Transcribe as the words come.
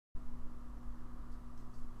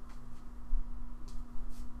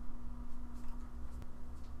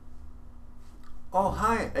Oh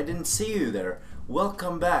hi, I didn't see you there.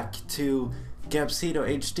 Welcome back to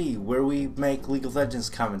GabzitoHD, where we make League of Legends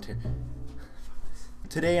commentary.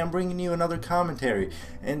 Today I'm bringing you another commentary,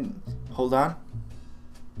 and hold on.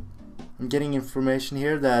 I'm getting information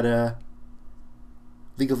here that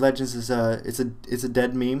League of Legends is it's a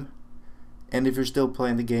dead meme, and if you're still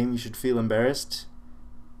playing the game, you should feel embarrassed.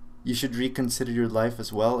 You should reconsider your life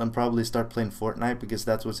as well, and probably start playing Fortnite because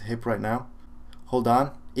that's what's hip right now. Hold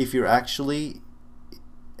on. If you're actually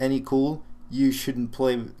any cool, you shouldn't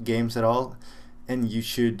play games at all, and you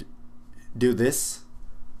should do this.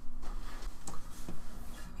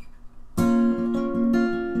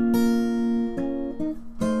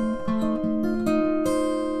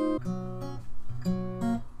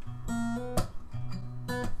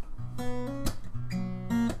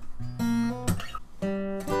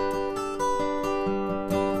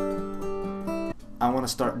 I want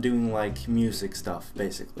to start doing like music stuff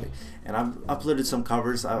basically, and I've uploaded some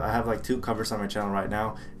covers. I have like 2 covers on my channel right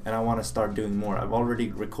now, and I want to start doing more. I've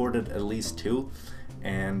already recorded at least 2,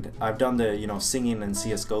 and I've done the singing and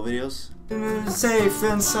CS:GO videos. Safe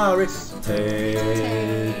and sorry,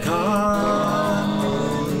 take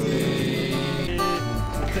on me.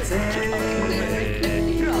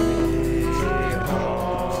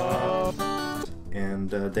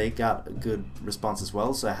 And they got a good response as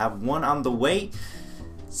well, so I have 1 on the way.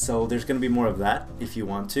 So there's gonna be more of that if you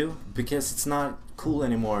want to, because it's not cool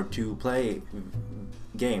anymore to play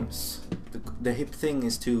games. The hip thing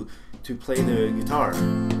is to play the guitar,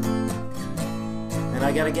 and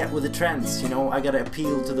I gotta get with the trends. I gotta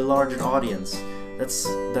appeal to the larger audience. That's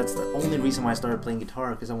the only reason why I started playing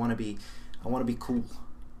guitar, because I wanna be cool.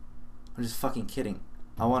 I'm just fucking kidding.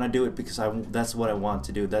 I want to do it because that's what I want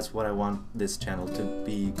to do. That's what I want this channel to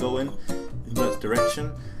be going in that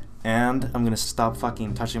direction. And I'm gonna stop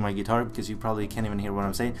fucking touching my guitar because you probably can't even hear what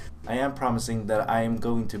I'm saying. I am promising that I am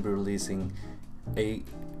going to be releasing a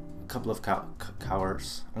couple of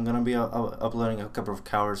covers. I'm gonna be uploading a couple of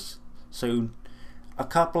covers soon. A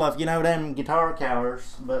couple of, them guitar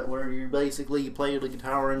covers, but where you basically play the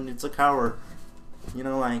guitar and it's a cover.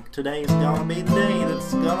 Like today is gonna be the day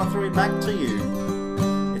that's gonna throw it back to you.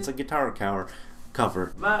 It's a guitar cover.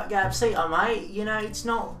 But Gabzito, mate,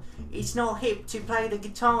 it's not hip to play the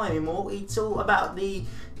guitar anymore. It's all about the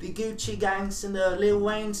Gucci gangs and the Lil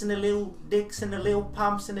Waynes and the Lil Dicks and the Lil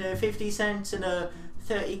Pumps and the 50 cents and the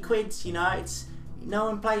 30 quids. It's no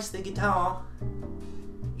one plays the guitar.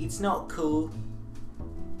 It's not cool.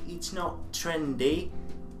 It's not trendy.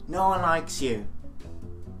 No one likes you.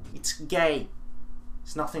 It's gay.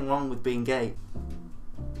 There's nothing wrong with being gay.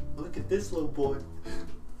 Look at this little boy.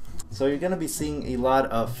 So you're gonna be seeing a lot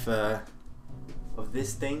of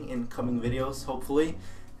this thing in coming videos, hopefully,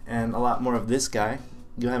 and a lot more of this guy.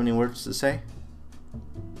 Do you have any words to say?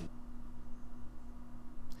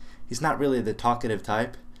 He's not really the talkative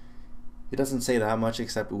type. He doesn't say that much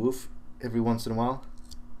except woof every once in a while.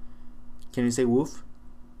 Can you say woof?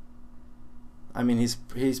 I mean, he's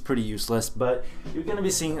pretty useless, but you're gonna be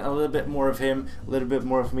seeing a little bit more of him, a little bit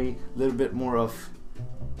more of me, a little bit more of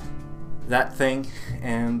that thing,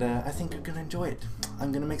 and I think you're gonna enjoy it.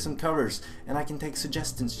 I'm gonna make some covers, and I can take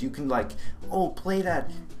suggestions. You can play that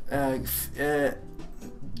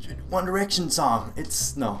One Direction song.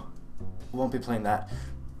 No, I won't be playing that,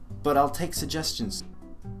 but I'll take suggestions.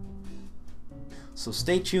 So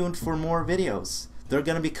stay tuned for more videos. They're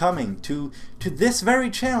gonna be coming to this very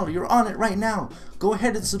channel. You're on it right now. Go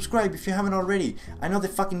ahead and subscribe if you haven't already. I know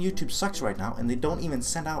that fucking YouTube sucks right now, and they don't even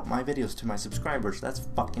send out my videos to my subscribers. That's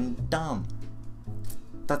fucking dumb.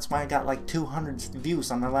 That's why I got like 200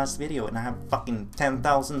 views on my last video, and I have fucking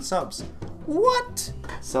 10,000 subs. What?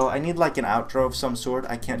 So I need like an outro of some sort.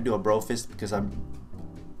 I can't do a bro fist because I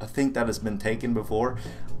think that has been taken before.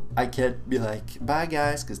 I can't be like, bye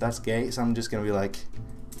guys, because that's gay. So I'm just gonna be like,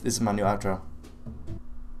 this is my new outro.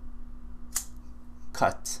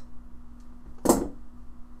 Cut.